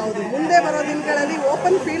 ಹೌದು. ಮುಂದೆ ಬರೋ ದಿನಗಳಲ್ಲಿ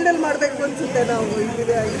ಓಪನ್ ಫೀಲ್ಡಲ್ಲಿ ಮಾಡಬೇಕು ಅನ್ಸುತ್ತೆ. ನಾವು ಈ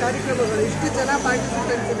ಕಾರ್ಯಕ್ರಮಗಳು ಇಷ್ಟು ಜನ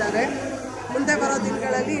ಪಾರ್ಟಿಸಿಪೆಂಟ್ಸ್ ಇದ್ದಾರೆ. ಮುಂದೆ ಬರೋ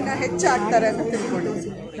ದಿನಗಳಲ್ಲಿ ಇನ್ನೂ ಹೆಚ್ಚಾಗ್ತಾರೆ ಅಂತ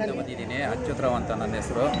ತಿಳ್ಕೊಂಡಿದ್ದೀನಿ. ಬಂದಿದ್ದೀನಿ. ಅಚ್ಯುತರಾವ್ ಅಂತ ನನ್ನ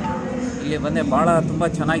ಹೆಸರು. ಇಲ್ಲಿ ಬಂದೆ ಭಾಳ ತುಂಬ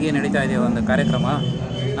ಚೆನ್ನಾಗಿ ನಡೀತಾ ಇದೆ ಒಂದು ಕಾರ್ಯಕ್ರಮ.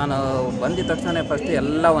 ನಾನು ಬಂದಿದ ತಕ್ಷಣ ಫಸ್ಟ್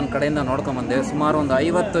ಎಲ್ಲ ಒಂದು ಕಡೆಯಿಂದ ನೋಡ್ಕೊಂಬಂದೆ. ಸುಮಾರು ಒಂದು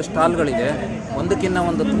 50 ಸ್ಟಾಲ್ಗಳಿದೆ. ಒಂದಕ್ಕಿಂತ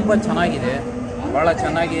ಒಂದು ತುಂಬ ಚೆನ್ನಾಗಿದೆ, ಭಾಳ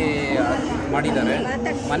ಚೆನ್ನಾಗಿ ಮಾಡಿದ್ದಾರೆ.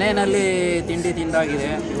 ಮನೆಯಲ್ಲಿ ತಿಂಡಿ ತಿಂದಾಗಿದೆ.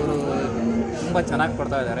 ಇವರು ತುಂಬ ಚೆನ್ನಾಗಿ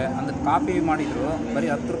ಕೊಡ್ತಾ ಇದ್ದಾರೆ. ಅಂದರೆ ಕಾಫಿ ಮಾಡಿದರು, ಬರೀ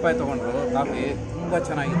 10 ರೂಪಾಯಿ ತೊಗೊಂಡ್ರು. ಕಾಫಿ ತುಂಬ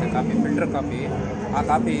ಚೆನ್ನಾಗಿದೆ, ಕಾಫಿ ಫಿಲ್ಟರ್ ಕಾಫಿ. ಆ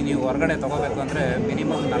ಕಾಫಿ ನೀವು ಹೊರಗಡೆ ತೊಗೋಬೇಕು ಅಂದರೆ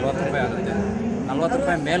ಮಿನಿಮಮ್ 40 ರೂಪಾಯಿ ಆಗುತ್ತೆ, 40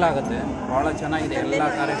 ರೂಪಾಯಿ ಮೇಲಾಗುತ್ತೆ. ಭಾಳ ಚೆನ್ನಾಗಿದೆ. ಎಲ್ಲ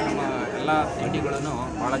ಕಾರ್ಯಕ್ರಮ, ಎಲ್ಲ ತಿಂಡಿಗಳನ್ನು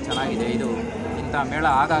ಭಾಳ ಚೆನ್ನಾಗಿದೆ. ಇದು ಇಂಥ ಮೇಳ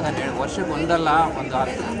ಆಗಾಗ ವರ್ಷಕ್ಕೆ ಒಂದಲ್ಲ ಒಂದು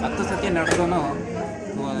 10 ಸತಿ ನಡೆದ್ರೂ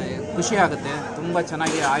ಖುಷಿ ಆಗುತ್ತೆ. ತುಂಬ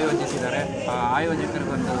ಚೆನ್ನಾಗಿ ಆಯೋಜಿಸಿದ್ದಾರೆ. ಆ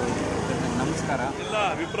ಆಯೋಜಕರಿಗೊಂದು ನಮಸ್ಕಾರ. ಎಲ್ಲ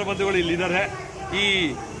ವಿಪ್ರ ಬಂಧುಗಳು ಇಲ್ಲಿದ್ದಾರೆ. ಈ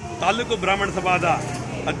ತಾಲೂಕು ಬ್ರಾಹ್ಮಣ ಸಭಾದ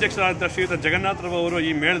ಅಧ್ಯಕ್ಷರಾದ ಶ್ರೀಯುತ ಜಗನ್ನಾಥರಾವ್ ಅವರು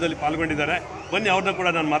ಈ ಮೇಳದಲ್ಲಿ ಪಾಲ್ಗೊಂಡಿದ್ದಾರೆ. ಬನ್ನಿ, ಅವ್ರನ್ನ ಕೂಡ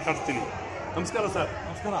ನಾನು ಮಾತಾಡ್ತೀನಿ. ನಮಸ್ಕಾರ ಸರ್.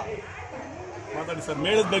 ನಮಸ್ಕಾರ. ಮಾತಾಡಿ ಸರ್,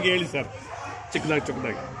 ಮೇಳದ ಬಗ್ಗೆ ಹೇಳಿ ಸರ್,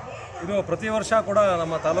 ಚಿಕ್ಕದಾಗಿ. ಇದು ಪ್ರತಿ ವರ್ಷ ಕೂಡ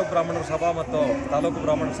ನಮ್ಮ ತಾಲೂಕು ಬ್ರಾಹ್ಮಣರ ಸಭಾ ಮತ್ತು ತಾಲೂಕು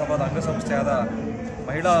ಬ್ರಾಹ್ಮಣರ ಸಭಾದ ಅಂಗಸಂಸ್ಥೆಯಾದ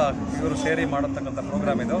ಮಹಿಳಾ ಇವರು ಸೇರಿ ಮಾಡತಕ್ಕಂಥ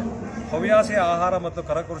ಪ್ರೋಗ್ರಾಮ್ ಇದು. ಹವ್ಯಾಸಿ ಆಹಾರ ಮತ್ತು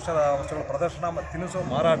ಕರಕುಶಲ ವಸ್ತುಗಳ ಪ್ರದರ್ಶನ ಮತ್ತು ತಿನಿಸು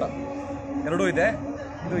ಮಾರಾಟ ಎರಡೂ ಇದೆ.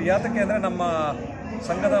 ಇದು ಯಾತಕ್ಕೆ ಅಂದರೆ ನಮ್ಮ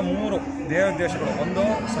ಸಂಘದ 3 ಧ್ಯೇಯೋದ್ದೇಶಗಳು. ಒಂದು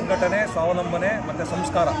ಸಂಘಟನೆ, ಸ್ವಾವಲಂಬನೆ ಮತ್ತು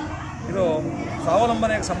ಸಂಸ್ಕಾರ. ಇದು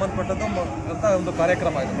ಸ್ವಾವಲಂಬನೆಗೆ ಸಂಬಂಧಪಟ್ಟದ್ದು ಅಂತ ಒಂದು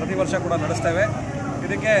ಕಾರ್ಯಕ್ರಮ ಇದು. ಪ್ರತಿ ವರ್ಷ ಕೂಡ ನಡೆಸ್ತೇವೆ.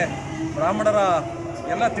 ಇದಕ್ಕೆ ಬ್ರಾಹ್ಮಣರ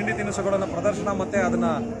ಎಲ್ಲ ತಿಂಡಿ ತಿನಿಸುಗಳನ್ನು ಪ್ರದರ್ಶನ ಮತ್ತು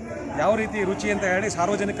ಅದನ್ನು ಯಾವ ರೀತಿ ರುಚಿ ಅಂತ ಹೇಳಿ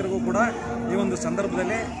ಸಾರ್ವಜನಿಕರಿಗೂ ಕೂಡ ಈ ಒಂದು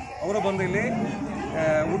ಸಂದರ್ಭದಲ್ಲಿ ಅವರು ಬಂದು ಇಲ್ಲಿ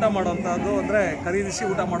ಊಟ ಮಾಡುವಂಥದ್ದು, ಅಂದರೆ ಖರೀದಿಸಿ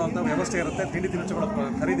ಊಟ ಮಾಡುವಂಥ ವ್ಯವಸ್ಥೆ ಇರುತ್ತೆ. ತಿಂಡಿ ತಿನಿಸುಗಳು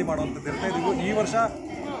ಖರೀದಿ ಮಾಡುವಂಥದ್ದು ಇರುತ್ತೆ. ಇದು ಈ ವರ್ಷ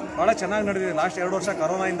ಭಾಳ ಚೆನ್ನಾಗಿ ನಡೆದಿದೆ. ಲಾಸ್ಟ್ 2 ವರ್ಷ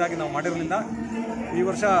ಕೊರೋನಾಯಿಂದಾಗಿ ನಾವು ಮಾಡಿರೋದ್ರಿಂದ ಈ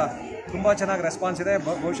ವರ್ಷ ತುಂಬ ಚೆನ್ನಾಗಿ ರೆಸ್ಪಾನ್ಸ್ ಇದೆ.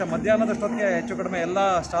 ಬಹುಶಃ ಮಧ್ಯಾಹ್ನದಷ್ಟೊತ್ತಿಗೆ ಹೆಚ್ಚು ಕಡಿಮೆ ಎಲ್ಲ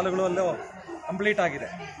ಸ್ಟಾಲ್ಗಳಲ್ಲೂ ಕಂಪ್ಲೀಟ್ ಆಗಿದೆ.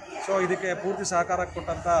 ಸೊ ಇದಕ್ಕೆ ಪೂರ್ತಿ ಸಹಕಾರ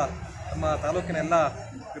ಕೊಟ್ಟಂಥ ನಮ್ಮ ತಾಲೂಕಿನ ಎಲ್ಲ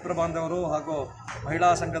ವಿಪ್ರ ಬಾಂಧವರು ಹಾಗೂ ಮಹಿಳಾ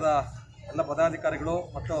ಸಂಘದ ಎಲ್ಲ ಪದಾಧಿಕಾರಿಗಳು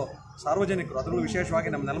ಮತ್ತು ಸಾರ್ವಜನಿಕರು, ಅದರಲ್ಲೂ ವಿಶೇಷವಾಗಿ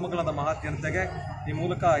ನಮ್ಮ ನೆಲಮಂಗಲದ ಮಹತ್ ಜನತೆಗೆ ಈ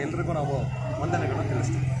ಮೂಲಕ ಎಲ್ರಿಗೂ ನಾವು ವಂದನೆಗಳನ್ನು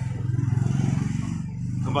ತಿಳಿಸ್ತೀವಿ.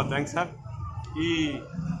 ತುಂಬ ಥ್ಯಾಂಕ್ಸ್ ಸರ್. ಈ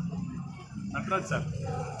ನಟರಾಜ್ ಸರ್,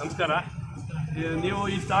 ನಮಸ್ಕಾರ. ನೀವು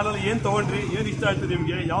ಈ ಸ್ಟಾಲಲ್ಲಿ ಏನು ತೊಗೊಂಡ್ರಿ, ಏನು ಇಷ್ಟ ಆಯಿತು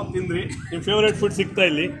ನಿಮಗೆ, ಯಾವ್ದು ತಿಂದ್ರಿ, ನಿಮ್ಮ ಫೇವ್ರೇಟ್ ಫುಡ್ ಸಿಗ್ತಾ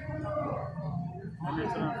ಇಲ್ಲಿ?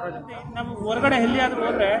 ನಮ್ಮ ಹೊರಗಡೆ ಎಲ್ಲಿಯಾದರೂ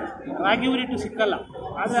ಹೋದರೆ ರಾಗಿ ಉರಿಟ್ಟು ಸಿಕ್ಕಲ್ಲ,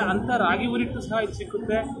 ಆದರೆ ಅಂಥ ರಾಗಿ ಉರಿಟ್ಟು ಸಹ ಇದು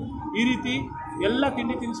ಸಿಕ್ಕುತ್ತೆ. ಈ ರೀತಿ ಎಲ್ಲ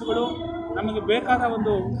ತಿಂಡಿ ತಿನಿಸುಗಳು ನಮಗೆ ಬೇಕಾದ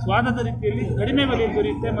ಒಂದು ಸ್ವಾದದ ರೀತಿಯಲ್ಲಿ ಕಡಿಮೆ ಬೆಲೆಯಲ್ಲಿ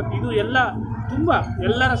ದೊರೆಯುತ್ತೆ. ಮತ್ತು ಇದು ಎಲ್ಲ ತುಂಬ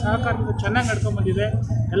ಎಲ್ಲರ ಸಹಕಾರದಿಂದ ಚೆನ್ನಾಗಿ ನಡ್ಕೊಂಡ್ಬಂದಿದೆ.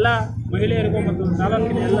 ಎಲ್ಲ ಮಹಿಳೆಯರಿಗೂ ಮತ್ತು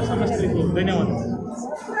ತಾಲೂಕಿನ ಎಲ್ಲ ಸಮಸ್ಯೆಗಳಿಗೂ ಧನ್ಯವಾದಗಳು.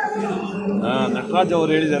 ನಟರಾಜ್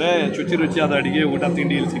ಅವರು ಹೇಳಿದ್ದಾರೆ, ರುಚಿಯಾದ ಅಡುಗೆ ಊಟ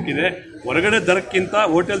ತಿಂಡಿ ಇಲ್ಲಿ ಸಿಕ್ಕಿದೆ. ಹೊರಗಡೆ ದರಕ್ಕಿಂತ,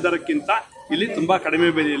 ಹೋಟೆಲ್ ದರಕ್ಕಿಂತ ಇಲ್ಲಿ ತುಂಬ ಕಡಿಮೆ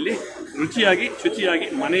ಬೆಲೆಯಲ್ಲಿ ರುಚಿಯಾಗಿ ಶುಚಿಯಾಗಿ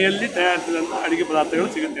ಮನೆಯಲ್ಲಿ ತಯಾರಿಸಿದಂಥ ಅಡುಗೆ ಪದಾರ್ಥಗಳು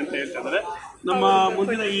ಸಿಗುತ್ತೆ ಅಂತ ಹೇಳ್ತಾ ಇದ್ದಾರೆ. ನಮ್ಮ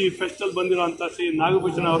ಮುಂದಿನ ಈ ಫೆಸ್ಟಲ್ಲಿ ಬಂದಿರೋಂಥ ಶ್ರೀ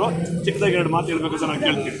ನಾಗಭೂಷಣ ಅವರು ಚಿಕ್ಕದಾಗಿ 2 ಮಾತು ಹೇಳಬೇಕು ಅಂತ ನಾನು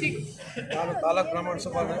ಕೇಳ್ತೀನಿ. ನಾನು ತಾಲೂಕು ಬ್ರಾಹ್ಮಣ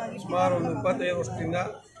ಸಭಾದ ಸುಮಾರು ಒಂದು 25 ವರ್ಷದಿಂದ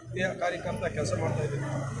ಈ ಕಾರ್ಯಕರ್ತ ಕೆಲಸ ಮಾಡ್ತಾ ಇದ್ದೀನಿ.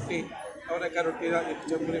 ಅವರೆಕಾಯಿ ರೊಟ್ಟಿ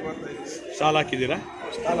ಚಂಬುರಿ ಮಾಡ್ತಾ ಇದ್ದೀವಿ. ಸ್ಟಾಲ್ ಹಾಕಿದ್ದೀರಾ?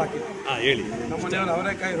 ಸ್ಟಾಲ್ ಹಾಕಿದ್ದೀವಿ. ಹೇಳಿ. ನಮ್ಮ ಮನೆಯವರು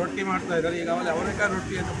ಅವರೆಕಾಯಿ ರೊಟ್ಟಿ ಮಾಡ್ತಾ ಇದ್ದಾರೆ. ಈಗ ಅವರೆಕಾಯಿ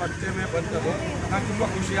ರೊಟ್ಟಿ ಅಂತ ಪರಿಚಯವೇ ಬಂತದ್ದು నాకు ತುಂಬ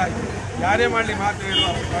ಖುಷಿ ಆಯಿತು. ಯಾರೇ ಮಾಡಲಿ ಮಾತು ಹೇಳುವ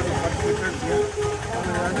ಅದು ಪಟ್ಟು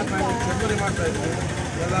ಚಂಬುರಿ ಮಾಡ್ತಾ ಇದ್ದೀವಿ.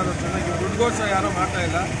 ಎಲ್ಲರೂ ಚೆನ್ನಾಗಿ ದುಡ್ಗೋಸ್ಕರ ಯಾರೂ ಮಾಡ್ತಾ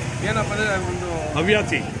ಇಲ್ಲ. ಏನಪ್ಪ ಅಂದರೆ ಒಂದು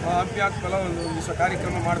ಹವ್ಯಾಸಿ ಫಲ ಒಂದು ದಿವಸ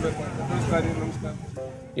ಕಾರ್ಯಕ್ರಮ ಮಾಡಬೇಕು ಅಂತ. ನಮಸ್ಕಾರ.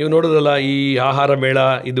 ನೀವು ನೋಡೋದಲ್ಲ, ಈ ಆಹಾರ ಮೇಳ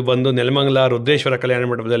ಇದು ಬಂದು ನೆಲಮಂಗಲ ರುದ್ರೇಶ್ವರ ಕಲ್ಯಾಣ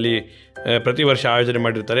ಮಂಟಪದಲ್ಲಿ ಪ್ರತಿ ವರ್ಷ ಆಯೋಜನೆ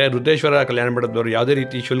ಮಾಡಿರ್ತಾರೆ. ರುದ್ರೇಶ್ವರ ಕಲ್ಯಾಣ ಮಂಟಪದವರು ಯಾವುದೇ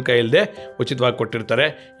ರೀತಿ ಶುಲ್ಕ ಇಲ್ಲದೆ ಉಚಿತವಾಗಿ ಕೊಟ್ಟಿರ್ತಾರೆ.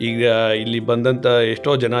 ಈಗ ಇಲ್ಲಿ ಬಂದಂಥ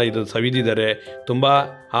ಎಷ್ಟೋ ಜನ ಇದು ಸವಿದಿದ್ದಾರೆ, ತುಂಬ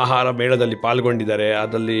ಆಹಾರ ಮೇಳದಲ್ಲಿ ಪಾಲ್ಗೊಂಡಿದ್ದಾರೆ,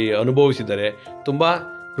 ಅದರಲ್ಲಿ ಅನುಭವಿಸಿದ್ದಾರೆ. ತುಂಬ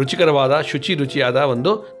ರುಚಿಕರವಾದ ರುಚಿಯಾದ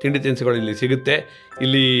ಒಂದು ತಿಂಡಿ ತಿನಿಸುಗಳು ಇಲ್ಲಿ ಸಿಗುತ್ತೆ.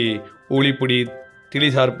 ಇಲ್ಲಿ ಹುಳಿ ಪುಡಿ, ತಿಳಿ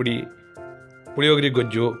ಸಾರು ಪುಡಿ, ಪುಳಿಯೋಗರೆ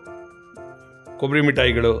ಗೊಜ್ಜು, ಕೊಬ್ಬರಿ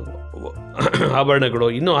ಮಿಠಾಯಿಗಳು, ಆಭರಣಗಳು,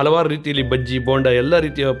 ಇನ್ನೂ ಹಲವಾರು ರೀತಿಯಲ್ಲಿ ಬಜ್ಜಿ, ಬೋಂಡ ಎಲ್ಲ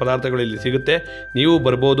ರೀತಿಯ ಪದಾರ್ಥಗಳು ಇಲ್ಲಿ ಸಿಗುತ್ತೆ. ನೀವು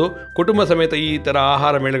ಬರ್ಬೋದು, ಕುಟುಂಬ ಸಮೇತ ಈ ಥರ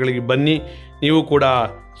ಆಹಾರ ಮೇಳಗಳಿಗೆ ಬನ್ನಿ. ನೀವು ಕೂಡ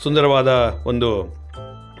ಸುಂದರವಾದ ಒಂದು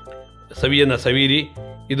ಸವಿಯನ್ನು ಸವಿಯಿರಿ.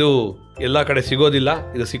 ಇದು ಎಲ್ಲ ಕಡೆ ಸಿಗೋದಿಲ್ಲ,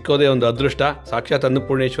 ಇದು ಸಿಕ್ಕೋದೇ ಒಂದು ಅದೃಷ್ಟ. ಸಾಕ್ಷಾತ್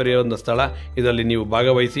ಅನ್ನಪೂರ್ಣೇಶ್ವರಿಯ ಒಂದು ಸ್ಥಳ. ಇದರಲ್ಲಿ ನೀವು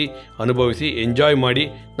ಭಾಗವಹಿಸಿ, ಅನುಭವಿಸಿ, ಎಂಜಾಯ್ ಮಾಡಿ.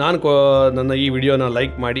 ನನ್ನ ಈ ವಿಡಿಯೋನ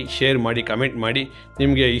ಲೈಕ್ ಮಾಡಿ, ಶೇರ್ ಮಾಡಿ, ಕಮೆಂಟ್ ಮಾಡಿ.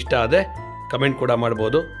 ನಿಮಗೆ ಇಷ್ಟ ಆದರೆ ಕಮೆಂಟ್ ಕೂಡ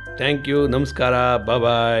ಮಾಡ್ಬೋದು. Thank you. ನಮಸ್ಕಾರ.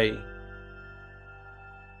 ಬಾಯ್.